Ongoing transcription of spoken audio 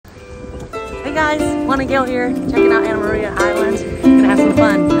Hey guys, Lana Gale here, checking out Anna Maria Island. Gonna have some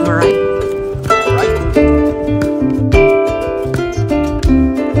fun, am I right?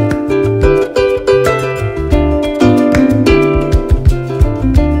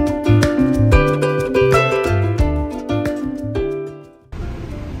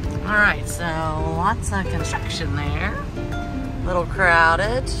 Alright, so lots of construction there. A little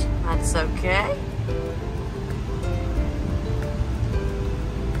crowded, that's okay.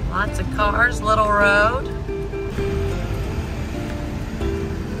 Lots of cars, little road.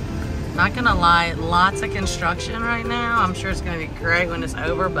 Not gonna lie, lots of construction right now. I'm sure it's gonna be great when it's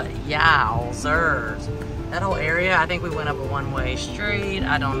over, but yowzers. That whole area, I think we went up a one-way street.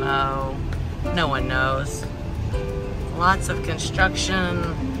 I don't know. No one knows. Lots of construction,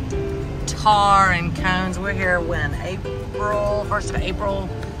 tar and cones. We're here when? April, 1st of April,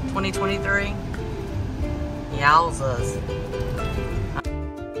 2023. Yowzers.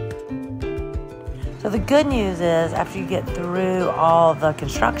 So the good news is, after you get through all the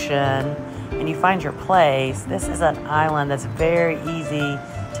construction and you find your place, this is an island that's very easy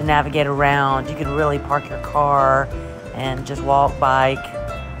to navigate around. You can really park your car and just walk, bike,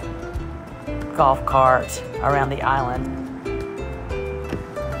 golf cart around the island.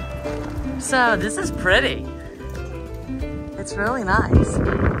 So this is pretty. It's really nice.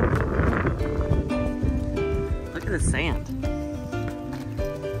 Look at the sand.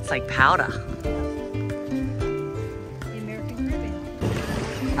 It's like powder.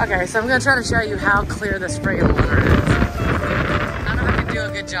 Okay, so I'm gonna try to show you how clear this friggin' water is. I don't know if I can do a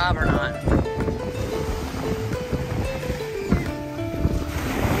good job or not.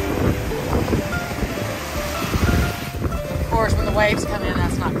 Of course, when the waves come in,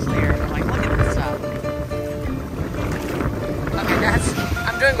 that's not clear. I'm like, look at this stuff. Okay,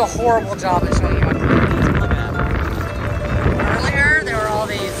 I'm doing a horrible job at showing you how clear it is. Look at that. Earlier, there were all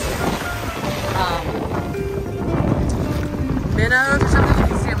these minnows or something. You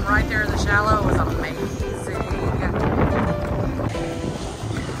can see them right there in the shallow. It was amazing.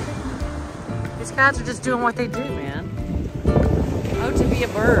 These guys are just doing what they do, man. Oh, to be a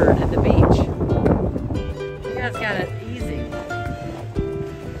bird at the beach. You guys got it easy.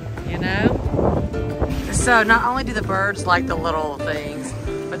 You know? So not only do the birds like the little things,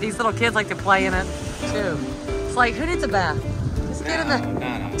 but these little kids like to play in it too. It's like, who needs a bath?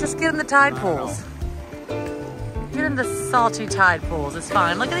 Just get in the tide pools. Get in the salty tide pools. It's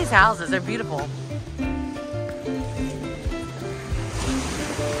fine. Look at these houses. They're beautiful.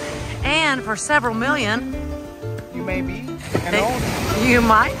 And for several million, you may be an owner. You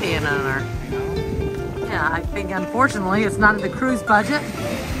might be an owner. Yeah, I think unfortunately it's not in the cruise budget.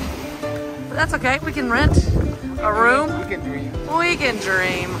 But that's okay. We can rent a room. We can dream. We can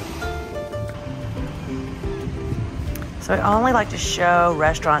dream. So I only like to show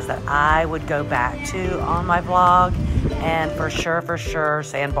restaurants that I would go back to on my vlog. And for sure,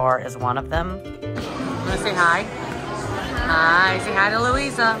 Sandbar is one of them. Want to say hi? Hi, say hi to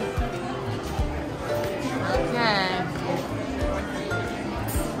Louisa. Okay.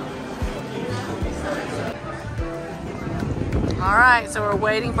 All right, so we're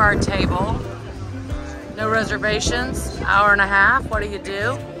waiting for our table. No reservations, hour and a half. What do?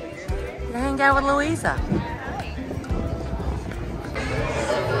 You hang out with Louisa.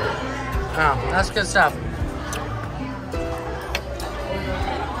 Oh, that's good stuff.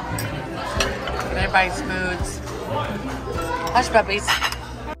 Everybody's foods. Hush puppies.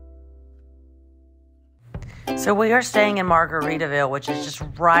 So we are staying in Margaritaville, which is just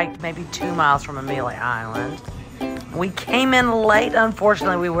right, maybe 2 miles from Amelia Island. We came in late,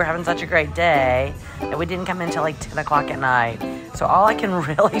 unfortunately. We were having such a great day that we didn't come in until like 10 o'clock at night. So all I can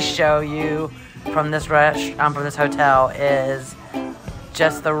really show you from this from this hotel is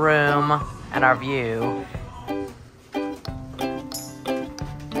just the room and our view.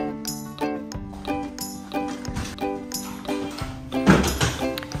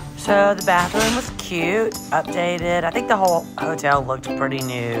 So the bathroom was cute, updated. I think the whole hotel looked pretty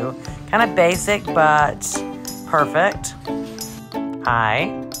new. Kind of basic, but perfect. Hi.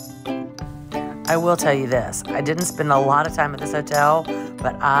 I will tell you this. I didn't spend a lot of time at this hotel,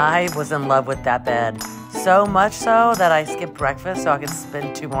 but I was in love with that bed. So much so that I skipped breakfast so I could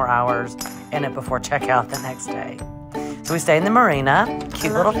spend 2 more hours in it before checkout the next day. So we stayed in the marina.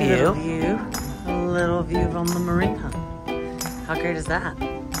 Cute little view. A little view from the marina. How great is that?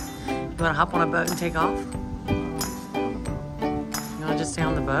 You want to hop on a boat and take off? You want to just stay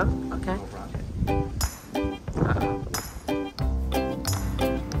on the boat? Okay.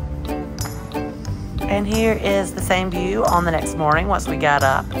 And here is the same view on the next morning once we got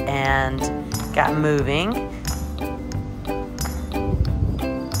up and got moving.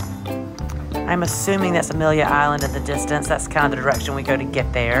 I'm assuming that's Amelia Island in the distance. That's kind of the direction we go to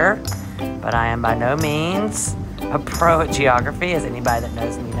get there. But I am by no means a pro at geography, as anybody that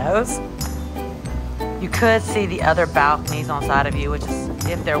knows me knows. You could see the other balconies on side of you, which is,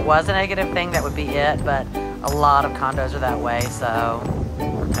 if there was a negative thing, that would be it. But a lot of condos are that way, so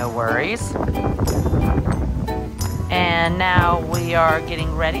no worries. And now we are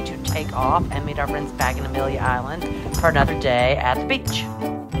getting ready to take off and meet our friends back in Amelia Island for another day at the beach.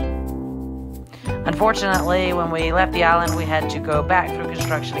 Unfortunately, when we left the island, we had to go back through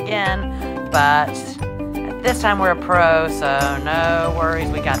construction again, but at this time we're a pro, so no worries,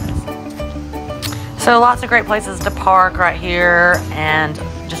 we got this. So lots of great places to park right here, and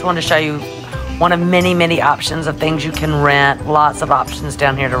just wanted to show you one of many, many options of things you can rent. Lots of options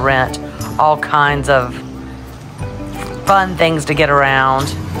down here to rent. All kinds of fun things to get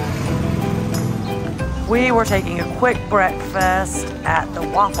around. We were taking a quick breakfast at the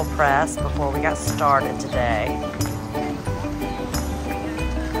Waffle Press before we got started today.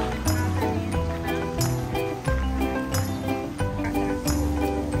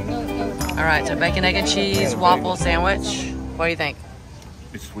 All right, so bacon, egg, and cheese waffle sandwich. What do you think?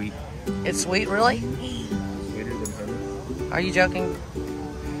 It's sweet. It's sweet, really? Sweeter than honey. Are you joking?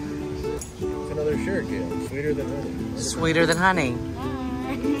 It's another shirt, yeah. Sweeter than honey. Sweeter than honey.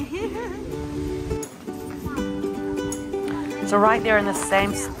 So right there in the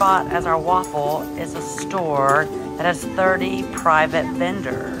same spot as our waffle is a store that has 30 private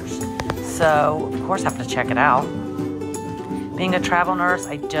vendors. So, of course, I have to check it out. Being a travel nurse,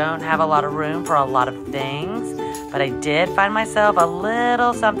 I don't have a lot of room for a lot of things, but I did find myself a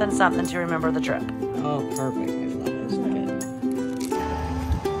little something to remember the trip. Oh, perfect. I love this. Good.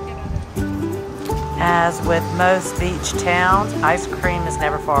 As with most beach towns, ice cream is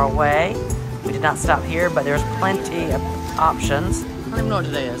never far away. We did not stop here, but there's plenty of options. I don't even know what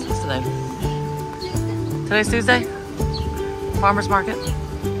today is. What's today? Today's Tuesday? Farmer's market?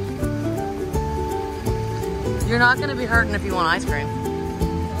 You're not going to be hurting if you want ice cream.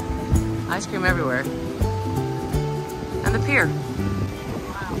 Ice cream everywhere. And the pier.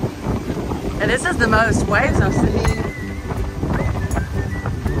 And this is the most waves I've seen.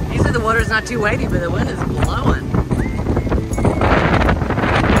 Usually the water's not too wavy, but the wind is blowing.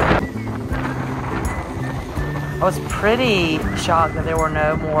 I was pretty shocked that there were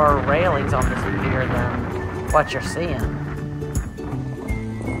no more railings on this pier than what you're seeing.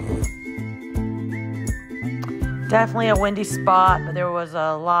 Definitely a windy spot, but there was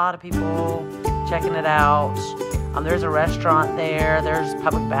a lot of people checking it out. There's a restaurant there. There's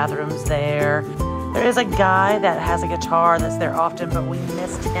public bathrooms there. There is a guy that has a guitar that's there often, but we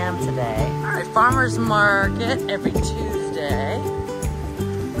missed him today. All right, farmer's market every Tuesday.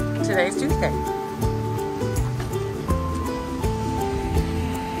 Today's Tuesday.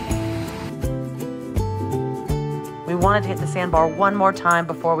 We wanted to hit the sandbar one more time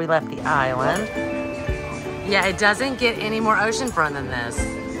before we left the island. Yeah, it doesn't get any more oceanfront than this.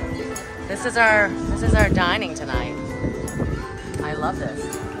 This is our dining tonight. I love this.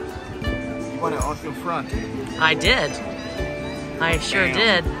 You want an oceanfront? I did. I sure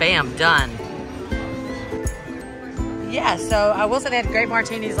did. Bam, done. Yeah, so I will say they had great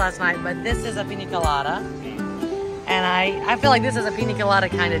martinis last night, but this is a pina colada. And I feel like this is a pina colada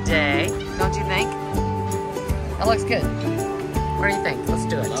kind of day. Don't you think? That looks good. What do you think? Let's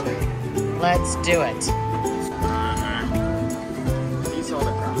do it. Let's do it. You saw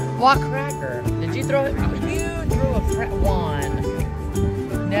the cracker. What cracker? Did you throw it? You threw a one.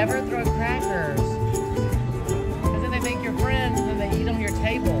 Never throw crackers. Because then they make your friends and then they eat on your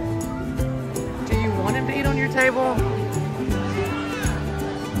table. Do you want him to eat on your table?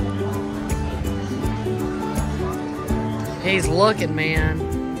 He's looking, man.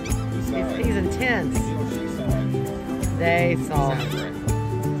 He's intense. They saw.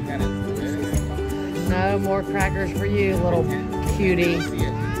 No more crackers for you, little cutie.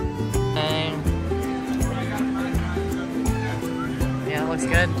 Yeah, it looks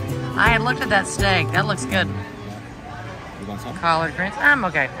good. I had looked at that steak. That looks good. You want some? Collard greens. I'm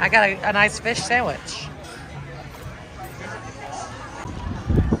okay. I got a nice fish sandwich.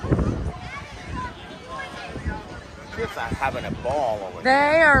 Kids are having a ball over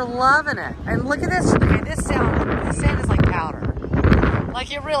They are loving it. And look at this. Okay, this sand is like powder.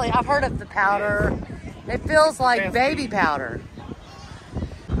 Like it really, I've heard of the powder. It feels like baby powder.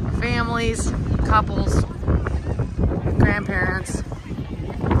 Families, couples, grandparents.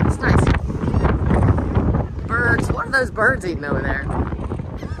 It's nice. Birds. What are those birds eating over there?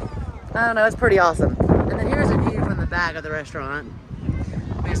 I don't know. It's pretty awesome. And then here's a view from the back of the restaurant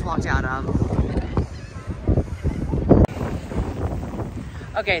we just walked out of.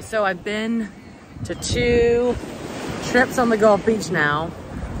 Okay, so I've been to 2 trips on the Gulf Beach now.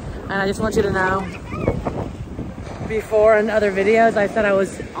 And I just want you to know, before in other videos, I said I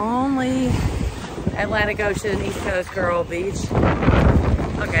was only Atlantic Ocean, East Coast Girl Beach.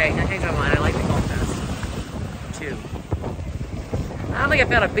 Okay, I changed my mind. I like the Gulf Coast. 2. I don't think I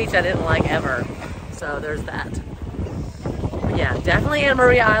found a beach I didn't like ever. So there's that. But yeah, definitely Anna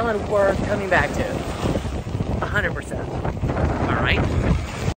Maria Island worth coming back to. 100%. All right.